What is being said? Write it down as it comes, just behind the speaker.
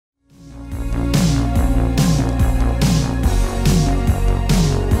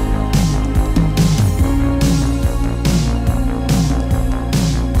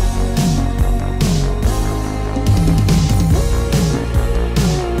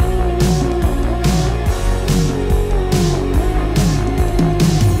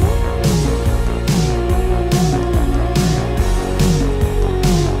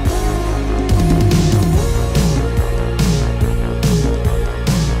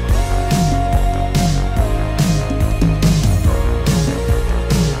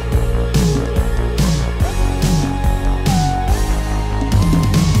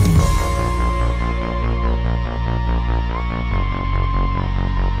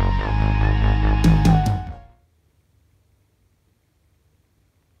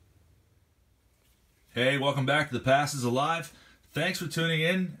Hey, welcome back to The Past is Alive. Thanks for tuning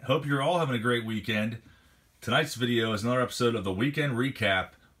in. Hope you're all having a great weekend. Tonight's video is another episode of the Weekend Recap,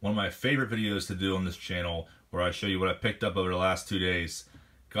 one of my favorite videos to do on this channel, where I show you what I picked up over the last 2 days.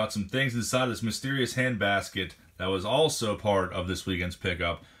 Got some things inside this mysterious handbasket that was also part of this weekend's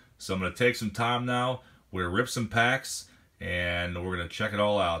pickup. So I'm going to take some time now, we're going to rip some packs, and we're going to check it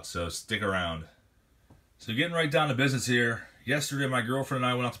all out, so stick around. So getting right down to business here. Yesterday, my girlfriend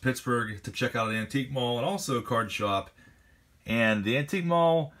and I went out to Pittsburgh to check out an antique mall and also a card shop. And the antique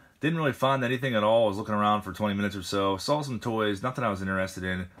mall, didn't really find anything at all. I was looking around for 20 minutes or so. Saw some toys, nothing I was interested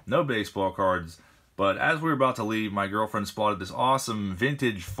in. No baseball cards. But as we were about to leave, my girlfriend spotted this awesome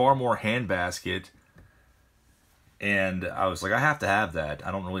vintage Farmore handbasket. And I was like, I have to have that.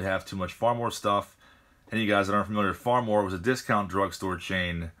 I don't really have too much Farmore stuff. And you guys that aren't familiar, Farmore was a discount drugstore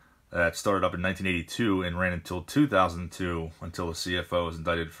chain that started up in 1982 and ran until 2002, until the CFO was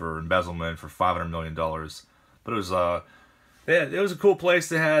indicted for embezzlement for $500 million. But it was a cool place.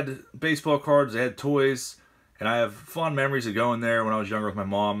 They had baseball cards, they had toys, and I have fond memories of going there when I was younger with my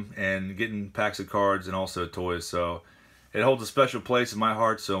mom and getting packs of cards and also toys. So it holds a special place in my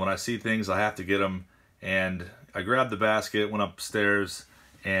heart. So when I see things, I have to get them. And I grabbed the basket, went upstairs,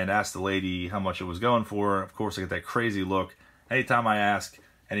 and asked the lady how much it was going for. Of course, I get that crazy look anytime I ask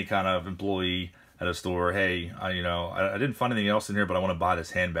any kind of employee at a store, hey, I didn't find anything else in here, but I want to buy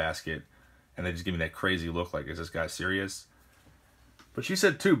this handbasket. And they just give me that crazy look like, is this guy serious? But she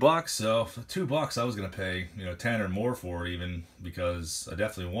said $2, so for $2 I was going to pay, 10 or more for it even, because I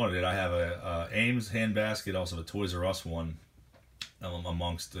definitely wanted it. I have a Ames handbasket, also a Toys R Us one,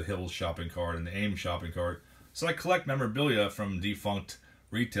 amongst the Hills shopping cart and the Ames shopping cart. So I collect memorabilia from defunct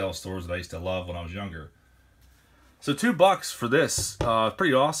retail stores that I used to love when I was younger. So $2 for this,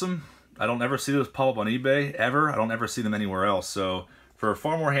 pretty awesome. I don't ever see those pop up on eBay, ever. I don't ever see them anywhere else. So for a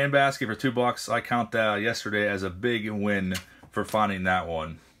Farmore handbasket for $2, I count that yesterday as a big win for finding that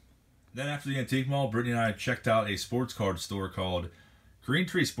one. Then after the antique mall, Brittany and I checked out a sports card store called Green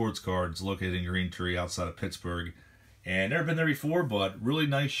Tree Sports Cards, located in Green Tree outside of Pittsburgh. And never been there before, but really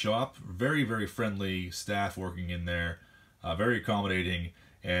nice shop. Very, very friendly staff working in there. Very accommodating.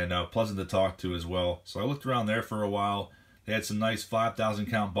 And pleasant to talk to as well. So I looked around there for a while. They had some nice 5,000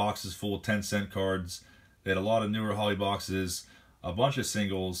 count boxes full of 10-cent cards. They had a lot of newer Holly boxes, a bunch of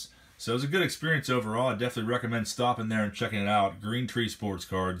singles. So it was a good experience overall. I definitely recommend stopping there and checking it out. Green Tree Sports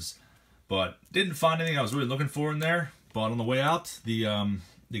Cards. But didn't find anything I was really looking for in there. But on the way out, the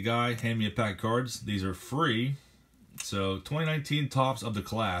guy handed me a pack of cards. These are free. So 2019 tops of the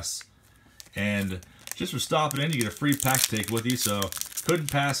class. And just for stopping in, you get a free pack to take with you. So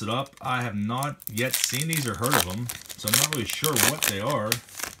couldn't pass it up. I have not yet seen these or heard of them, so I'm not really sure what they are.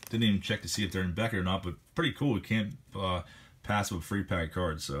 Didn't even check to see if they're in Beckett or not, but pretty cool. We can't pass with a free pack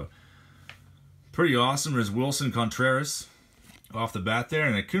cards, so pretty awesome. There's Wilson Contreras off the bat there,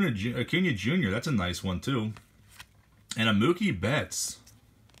 and Acuna Jr. That's a nice one too, and a Mookie Betts.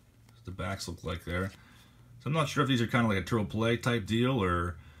 The backs look like there. So I'm not sure if these are kind of like a triple play type deal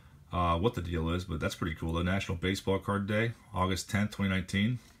or what the deal is, but that's pretty cool. The National Baseball Card Day, August 10th,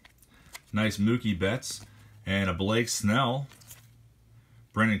 2019. Nice Mookie Betts, and a Blake Snell,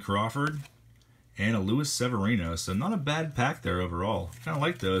 Brendan Crawford, and a Luis Severino. So not a bad pack there overall. Kind of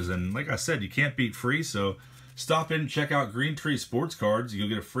like those, and like I said, you can't beat free, so stop in and check out Green Tree Sports Cards. You'll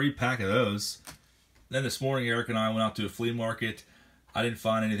get a free pack of those. Then this morning, Eric and I went out to a flea market. I didn't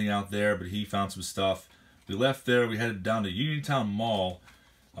find anything out there, but he found some stuff. We left there, we headed down to Uniontown Mall,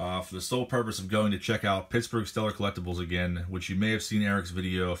 for the sole purpose of going to check out Pittsburgh Stellar Collectibles again, which you may have seen Eric's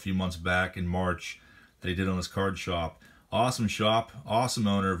video a few months back in March that he did on his card shop. Awesome shop, awesome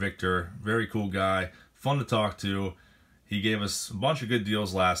owner, Victor, very cool guy, fun to talk to. He gave us a bunch of good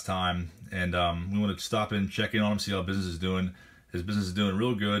deals last time, and we want to stop in, check in on him, see how business is doing. His business is doing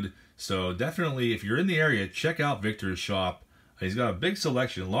real good, so definitely, if you're in the area, check out Victor's shop. He's got a big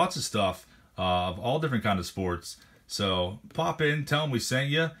selection, lots of stuff of all different kinds of sports. So pop in, tell them we sent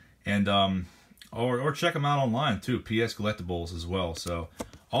you, and or check them out online too, PS Collectibles as well. So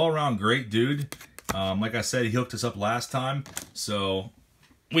all around great dude. Like I said, he hooked us up last time, so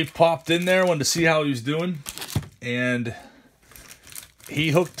we popped in there, wanted to see how he was doing, and he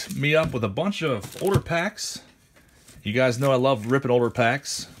hooked me up with a bunch of older packs. You guys know I love ripping older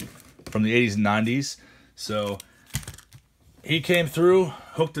packs from the 80s and 90s. So he came through,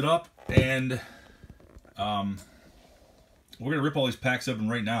 hooked it up, and we're going to rip all these packs open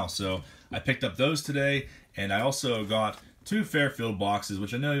right now. So I picked up those today, and I also got 2 Fairfield boxes,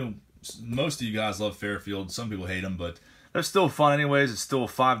 which I know most of you guys love Fairfield. Some people hate them, but they're still fun anyways. It's still a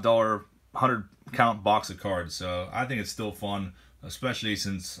 $5 100 count box of cards, so I think it's still fun, especially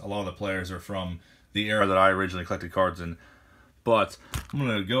since a lot of the players are from the era that I originally collected cards in. But I'm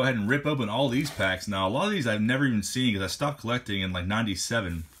going to go ahead and rip open all these packs. Now, a lot of these I've never even seen because I stopped collecting in like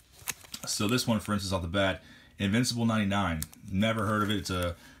 97. So this one, for instance, off the bat, Invincible 99. Never heard of it. It's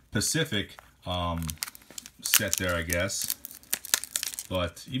a Pacific set there, I guess.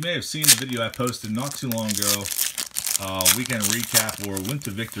 But you may have seen the video I posted not too long ago, weekend recap, or went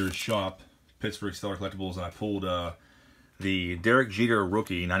to Victor's shop, Pittsburgh Stellar Collectibles, and I pulled the Derek Jeter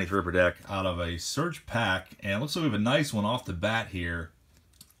rookie 93 Upper Deck out of a Surge pack, and it looks like we have a nice one off the bat here.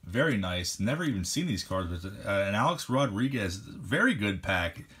 Very nice. Never even seen these cards, but an Alex Rodriguez, very good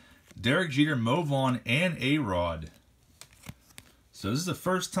pack. Derek Jeter, Mo Vaughn, and A-Rod. So this is the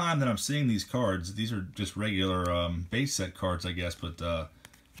first time that I'm seeing these cards. These are just regular base set cards, I guess, but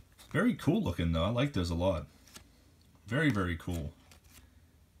very cool looking though. I like those a lot. Very, very cool.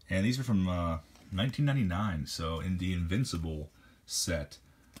 And these are from 1999, so in the Invincible set.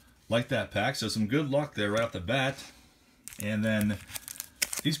 Like that pack, so some good luck there right off the bat. And then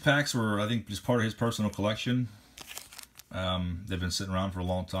these packs were, I think, just part of his personal collection. They've been sitting around for a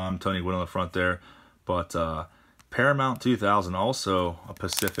long time. Tony Wood on the front there. But Paramount 2000, also a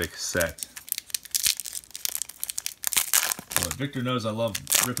Pacific set. But Victor knows I love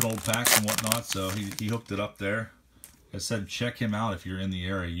ripping old packs and whatnot, so he hooked it up there. I said check him out if you're in the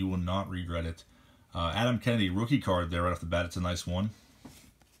area. You will not regret it. Adam Kennedy rookie card there right off the bat. It's a nice one.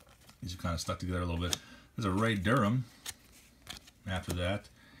 These are kind of stuck together a little bit. There's a Ray Durham after that.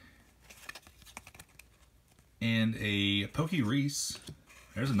 And a Pokey Reese.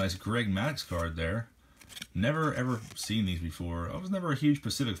 There's a nice Greg Maddux card there. Never ever seen these before. I was never a huge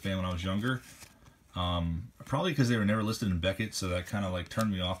Pacific fan when I was younger. Probably because they were never listed in Beckett, so that kind of like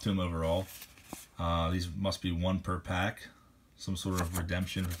turned me off to them overall. These must be one per pack. Some sort of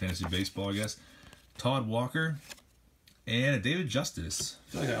redemption for fantasy baseball, I guess. Todd Walker and a David Justice.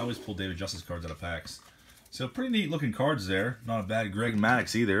 I feel like I always pull David Justice cards out of packs. So pretty neat looking cards there. Not a bad Greg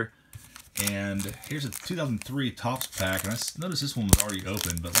Maddux either. And here's a 2003 Topps pack. And I noticed this one was already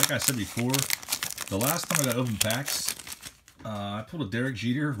open. But like I said before, the last time I got open packs, I pulled a Derek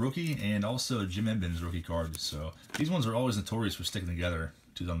Jeter rookie and also a Jim Edmonds rookie card. So these ones are always notorious for sticking together.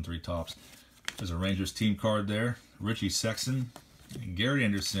 2003 Topps. There's a Rangers team card there. Richie Sexton. And Gary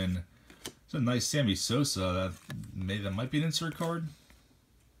Anderson. It's a nice Sammy Sosa. That might be an insert card.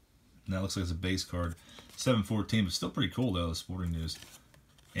 No, it looks like it's a base card. 714, but still pretty cool though, the Sporting News.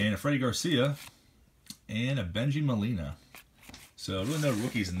 And a Freddie Garcia. And a Benji Molina. So really no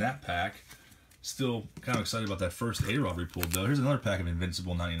rookies in that pack. Still kind of excited about that first A-Rod we pulled though. Here's another pack of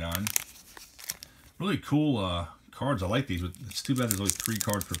Invincible 99. Really cool cards. I like these. But it's too bad there's only 3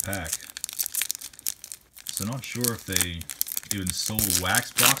 cards per pack. So not sure if they even sold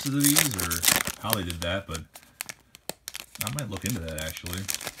wax boxes of these or how they did that, but I might look into that actually.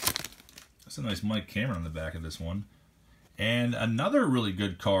 That's a nice Mike Cameron on the back of this one. And another really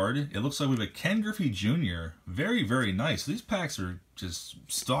good card. It looks like we have a Ken Griffey Jr. Very, very nice. These packs are just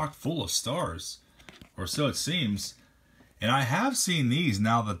stocked full of stars, or so it seems. And I have seen these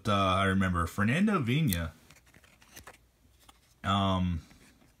now that I remember. Fernando Vina. I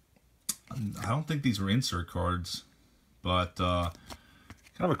don't think these were insert cards, but kind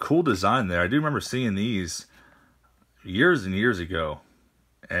of a cool design there. I do remember seeing these years and years ago,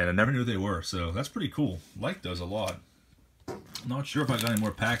 and I never knew they were, so that's pretty cool. Like those a lot. Not sure if I got any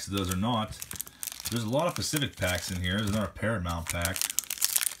more packs of those or not. There's a lot of Pacific packs in here. There's another Paramount pack.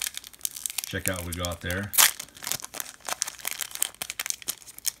 Check out what we got there.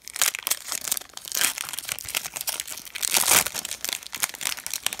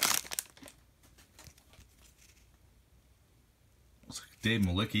 Looks like Dave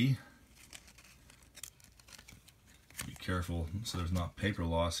Malicki. Be careful so there's not paper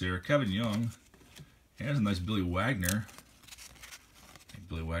loss here. Kevin Young. Here's a nice Billy Wagner. I think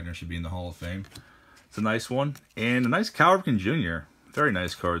Billy Wagner should be in the Hall of Fame. It's a nice one. And a nice Cal Ripken Jr. Very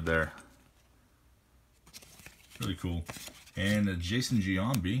nice card there. Really cool. And a Jason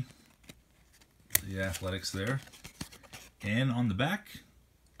Giambi. The Athletics there. And on the back,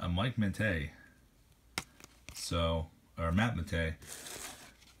 a Mike Mente. So, or Matt Mente.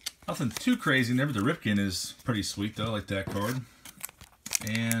 Nothing too crazy in there, but the Ripken is pretty sweet though. I like that card.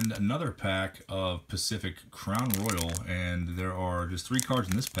 And another pack of Pacific Crown Royal, and there are just 3 cards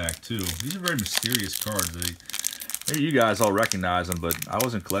in this pack too. These are very mysterious cards. Maybe you guys all recognize them, but I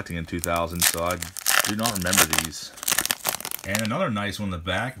wasn't collecting in 2000, so I do not remember these. And another nice one in the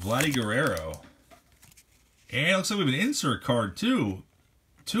back, Vladdy Guerrero. And it looks like we have an insert card too.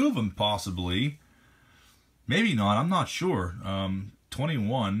 2 of them possibly. Maybe not, I'm not sure.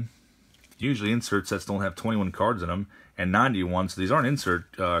 21. Usually insert sets don't have 21 cards in them. And 91, so these aren't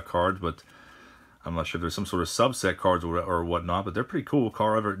insert cards, but I'm not sure if there's some sort of subset cards or whatnot, but they're pretty cool.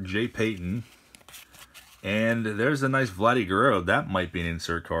 Carl Everett, Jay Payton. And there's a nice Vladdy Guerrero. That might be an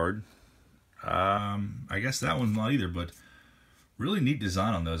insert card. I guess that one's not either, but really neat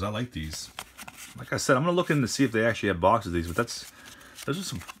design on those. I like these. Like I said, I'm going to look in to see if they actually have boxes of these, but those are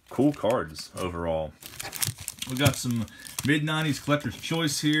some cool cards overall. We got some mid-90s collector's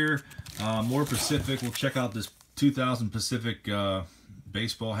choice here. More Pacific. We'll check out this 2000 Pacific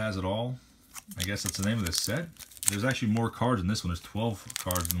Baseball Has It All. I guess that's the name of this set. There's actually more cards in this one. There's 12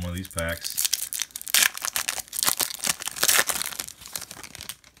 cards in one of these packs.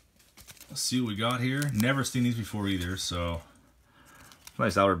 Let's see what we got here. Never seen these before either, so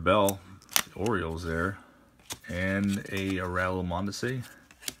nice Albert Bell, Orioles there, and a Raul Mondesi.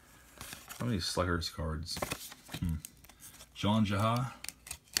 How many Sluggers cards? Jon Jabs.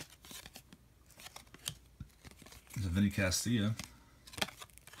 There's a Vinny Castilla.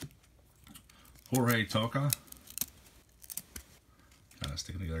 Jorge Toca. Kind of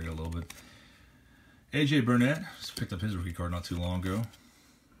sticking together a little bit. AJ Burnett. Just picked up his rookie card not too long ago.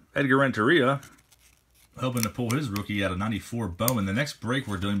 Edgar Renteria. Hoping to pull his rookie out of 94 Bowman. The next break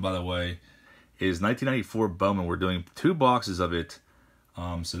we're doing, by the way, is 1994 Bowman. We're doing 2 boxes of it.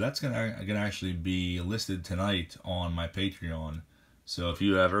 So that's gonna actually be listed tonight on my Patreon. So if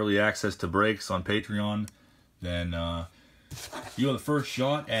you have early access to breaks on Patreon, then you have the first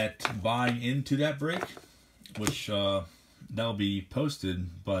shot at buying into that break, which that'll be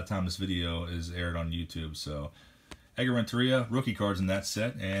posted by the time this video is aired on YouTube. So Edgar Renteria, rookie cards in that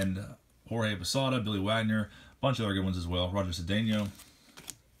set, and Jorge Posada, Billy Wagner, a bunch of other good ones as well. Roger Cedeno.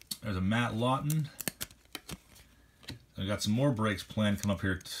 There's a Matt Lawton. I got some more breaks planned coming up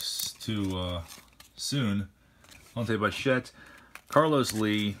here too soon. Monte Bichette, Carlos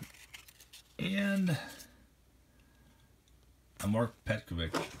Lee, and a Mark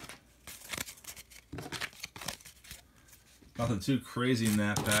Petkovic. Nothing too crazy in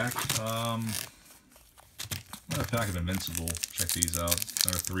that pack. Another pack of Invincible. Check these out.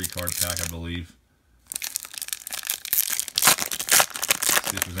 Another 3-card pack, I believe.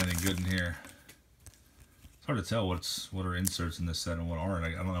 See if there's anything good in here. It's hard to tell what are inserts in this set and what aren't.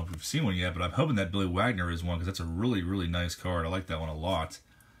 I don't know if we've seen one yet, but I'm hoping that Billy Wagner is one because that's a really, really nice card. I like that one a lot.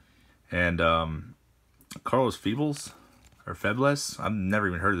 And Carlos Febles, or Febles. I've never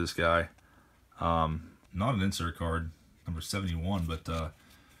even heard of this guy. Not an insert card, number 71, but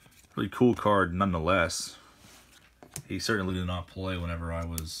really cool card nonetheless. He certainly did not play whenever I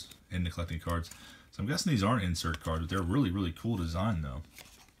was into collecting cards. So I'm guessing these aren't insert cards, but they're really, really cool design though.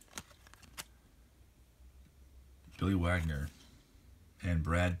 Billy Wagner and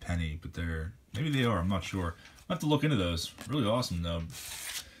Brad Penny, but maybe they are, I'm not sure. I'll have to look into those. Really awesome though.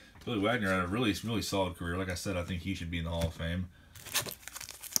 Billy Wagner had a really, really solid career. Like I said, I think he should be in the Hall of Fame.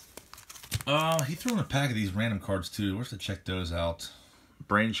 He threw in a pack of these random cards too. We'll have to check those out.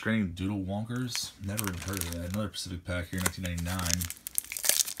 Brain Straining Doodle Wonkers. Never even heard of that. Another Pacific pack here, 1999.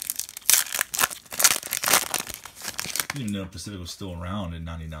 Didn't even know Pacific was still around in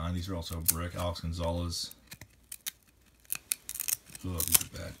 99. These are also a brick. Alex Gonzalez. Oh, these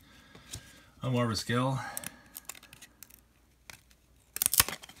are bad. Omar Vizquel.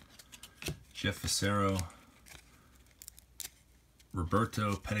 Jeff Facero.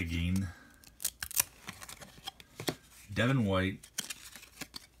 Roberto Pettigin. Devin White.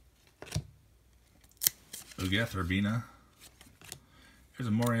 Ugueth Urbina. Here's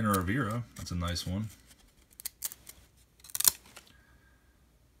a Mariano Rivera. That's a nice one.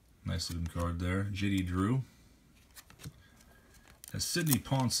 Nice looking card there. J.D. Drew. There's Sidney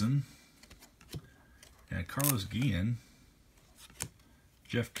Ponson. And Carlos Guillen.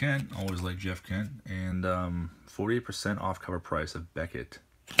 Jeff Kent. Always like Jeff Kent. And 48% off cover price of Beckett.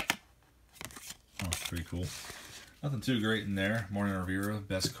 Oh, pretty cool. Nothing too great in there. Mariano Rivera,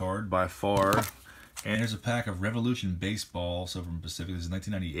 best card by far. And here's a pack of Revolution Baseball, also from Pacific. This is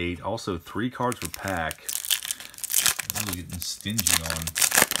 1998. Also 3 cards per pack. I'm really getting stingy on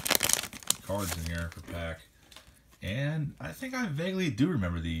cards in here per pack. And I think I vaguely do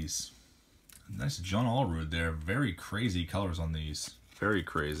remember these. Nice John Allrood there. Very crazy colors on these. Very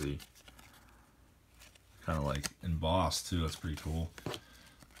crazy. Kind of like embossed too. That's pretty cool.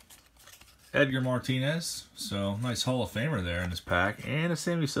 Edgar Martinez. So nice Hall of Famer there in this pack. And a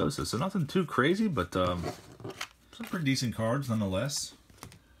Sammy Sosa. So nothing too crazy, but some pretty decent cards nonetheless.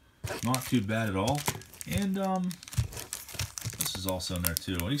 Not too bad at all. And this is also in there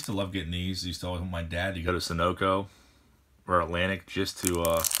too. I used to love getting these. I used to always want my dad to go to Sunoco or Atlantic just to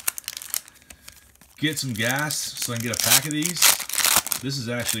get some gas so I can get a pack of these. This is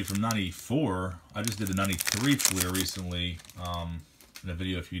actually from 94. I just did the 93 clear recently. in a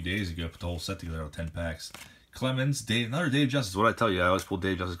video a few days ago. Put the whole set together with 10 packs. Clemens, another Dave Justice. What I tell you, I always pull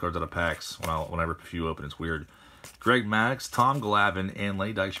Dave Justice cards out of packs when I rip a few open. It's weird. Greg Maddox, Tom Glavine, and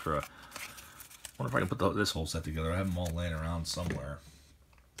Lenny Dykstra. Wonder if I can put this whole set together. I have them all laying around somewhere.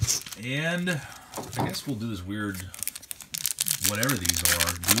 And I guess we'll do this weird, whatever these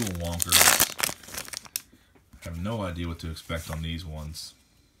are, dual wonkers. I have no idea what to expect on these ones.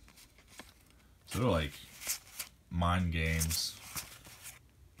 So they're like mind games,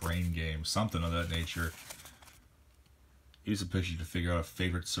 brain games, something of that nature. Use a picture to figure out a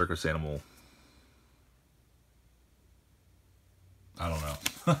favorite circus animal. I don't know.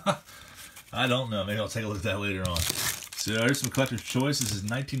 I don't know. Maybe I'll take a look at that later on. So there's some collector's choice. This is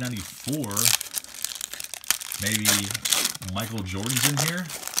 1994. Maybe Michael Jordan's in here.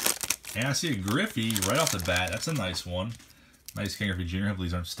 And I see a Griffey right off the bat. That's a nice one. Nice King Griffey Jr. Hopefully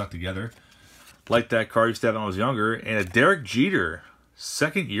these aren't stuck together. Like that card used to have when I was younger. And a Derek Jeter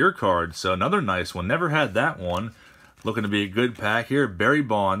second year card. So another nice one. Never had that one. Looking to be a good pack here. Barry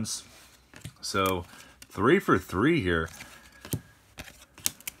Bonds. So 3 for 3 here.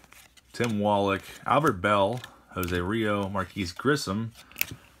 Tim Wallach, Albert Bell, Jose Rio, Marquise Grissom,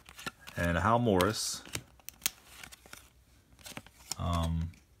 and Hal Morris.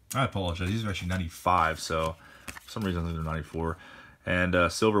 I apologize. These are actually 95, so for some reason I think they're 94.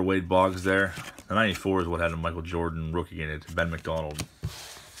 And silver Wade Boggs there. The 94 is what had a Michael Jordan rookie in it, Ben McDonald.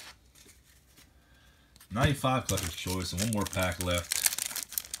 95 collector's choice, and one more pack left.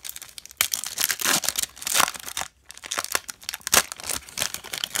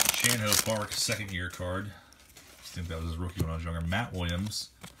 Shanho Park, second year card. I think that was his rookie when I was younger. Matt Williams.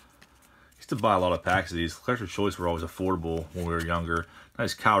 Used to buy a lot of packs of these. Collector's choice were always affordable when we were younger.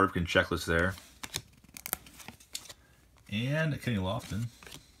 Nice Cal Ripken checklist there. And Kenny Lofton.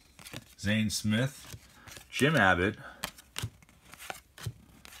 Zane Smith. Jim Abbott.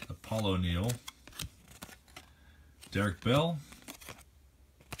 Apollo Neal. Derek Bell.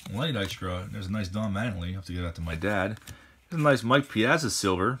 Lenny Dykstra. There's a nice Don Mattingly. I have to give that to my dad. There's a nice Mike Piazza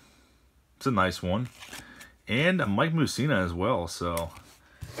silver. It's a nice one. And a Mike Mussina as well. So,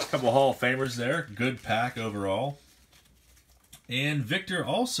 a couple of Hall of Famers there. Good pack overall. And Victor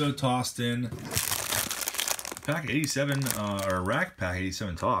also tossed in pack 87, or rack pack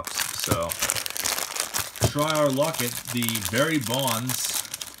 87 tops. So, try our luck at the Barry Bonds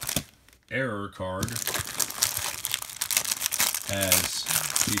error card. As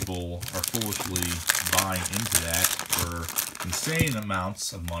people are foolishly buying into that for insane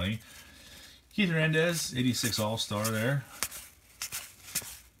amounts of money. Keith Hernandez, 86 All-Star there.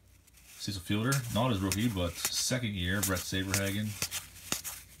 Cecil Fielder, not his rookie, but second year. Brett Saberhagen.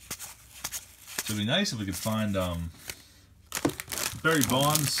 So it'd be nice if we could find Barry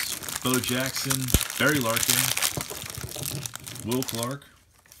Bonds, Bo Jackson, Barry Larkin, Will Clark,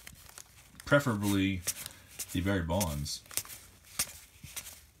 preferably the Barry Bonds.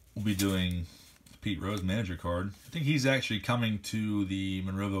 We'll be doing Pete Rose manager card. I think he's actually coming to the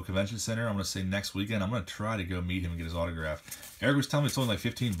Monroeville Convention Center. I'm going to say next weekend. I'm going to try to go meet him and get his autograph. Eric was telling me it's only like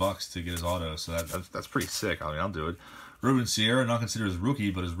 $15 to get his auto, so that's pretty sick. I mean, I'll do it. Ruben Sierra, not considered his rookie,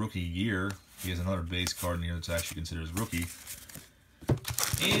 but his rookie year. He has another base card in here that's actually considered his rookie.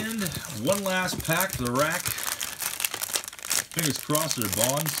 And one last pack for the rack. Fingers crossed they're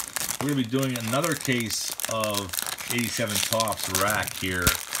Bonds. We're going to be doing another case of 87 Tops rack here.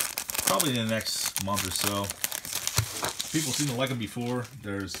 Probably in the next month or so. People seem to like them before.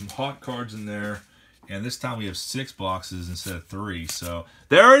 There's some hot cards in there. And this time we have 6 boxes instead of 3. So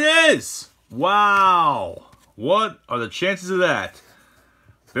there it is! Wow! What are the chances of that?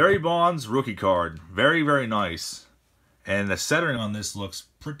 Barry Bonds rookie card. Very, very nice. And the centering on this looks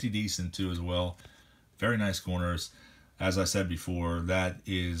pretty decent too as well. Very nice corners. As I said before, that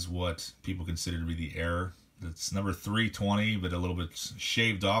is what people consider to be the error. It's number 320, but a little bit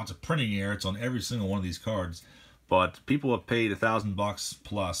shaved off. It's a printing error. It's on every single one of these cards. But people have paid $1,000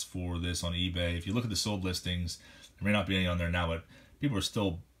 plus for this on eBay. If you look at the sold listings, there may not be any on there now, but people are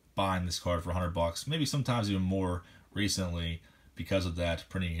still buying this card for $100. Maybe sometimes even more recently because of that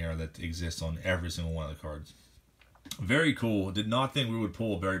printing error that exists on every single one of the cards. Very cool. Did not think we would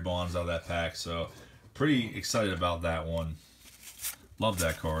pull Barry Bonds out of that pack, so pretty excited about that one. Love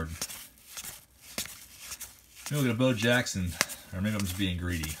that card. Maybe we'll get a Bo Jackson, or maybe I'm just being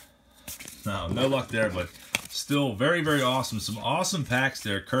greedy. No luck there, but still very, very awesome. Some awesome packs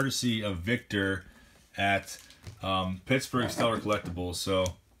there, courtesy of Victor at Pittsburgh Stellar Collectibles. So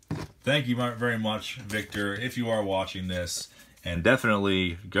thank you very much, Victor, if you are watching this. And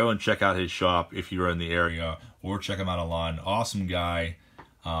definitely go and check out his shop if you are in the area, or check him out online. Awesome guy.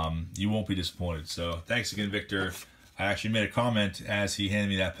 You won't be disappointed. So thanks again, Victor. I actually made a comment as he handed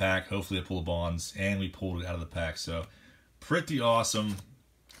me that pack. Hopefully I pull the bonds, and we pulled it out of the pack. So pretty awesome.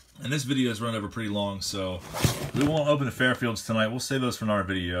 And this video is run over pretty long, so we won't open the Fairfields tonight. We'll save those for another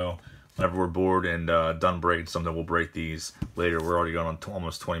video. Whenever we're bored and done breaking something, we'll break these later. We're already going on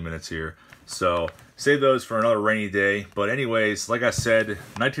almost 20 minutes here. So save those for another rainy day. But anyways, like I said,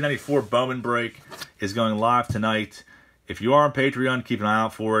 1994 Bowman break is going live tonight. If you are on Patreon, keep an eye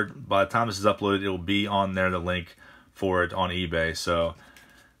out for it. By the time this is uploaded, it will be on there, the link for it on eBay. So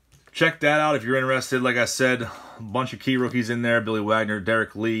check that out if you're interested. Like I said, a bunch of key rookies in there. Billy Wagner,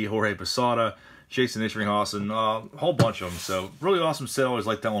 Derek Lee, Jorge Posada, Jason Ishringhausen, a whole bunch of them. So really awesome set. I always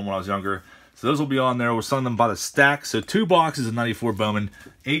liked that one when I was younger. So those will be on there. We're selling them by the stack. So 2 boxes of 94 Bowman,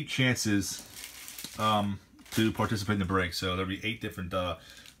 8 chances to participate in the break. So there'll be 8 different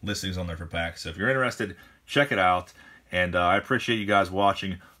listings on there for packs. So if you're interested, check it out. And I appreciate you guys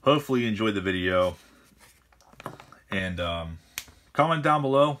watching. Hopefully you enjoyed the video. And comment down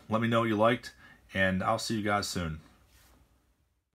below. Let me know what you liked. And I'll see you guys soon.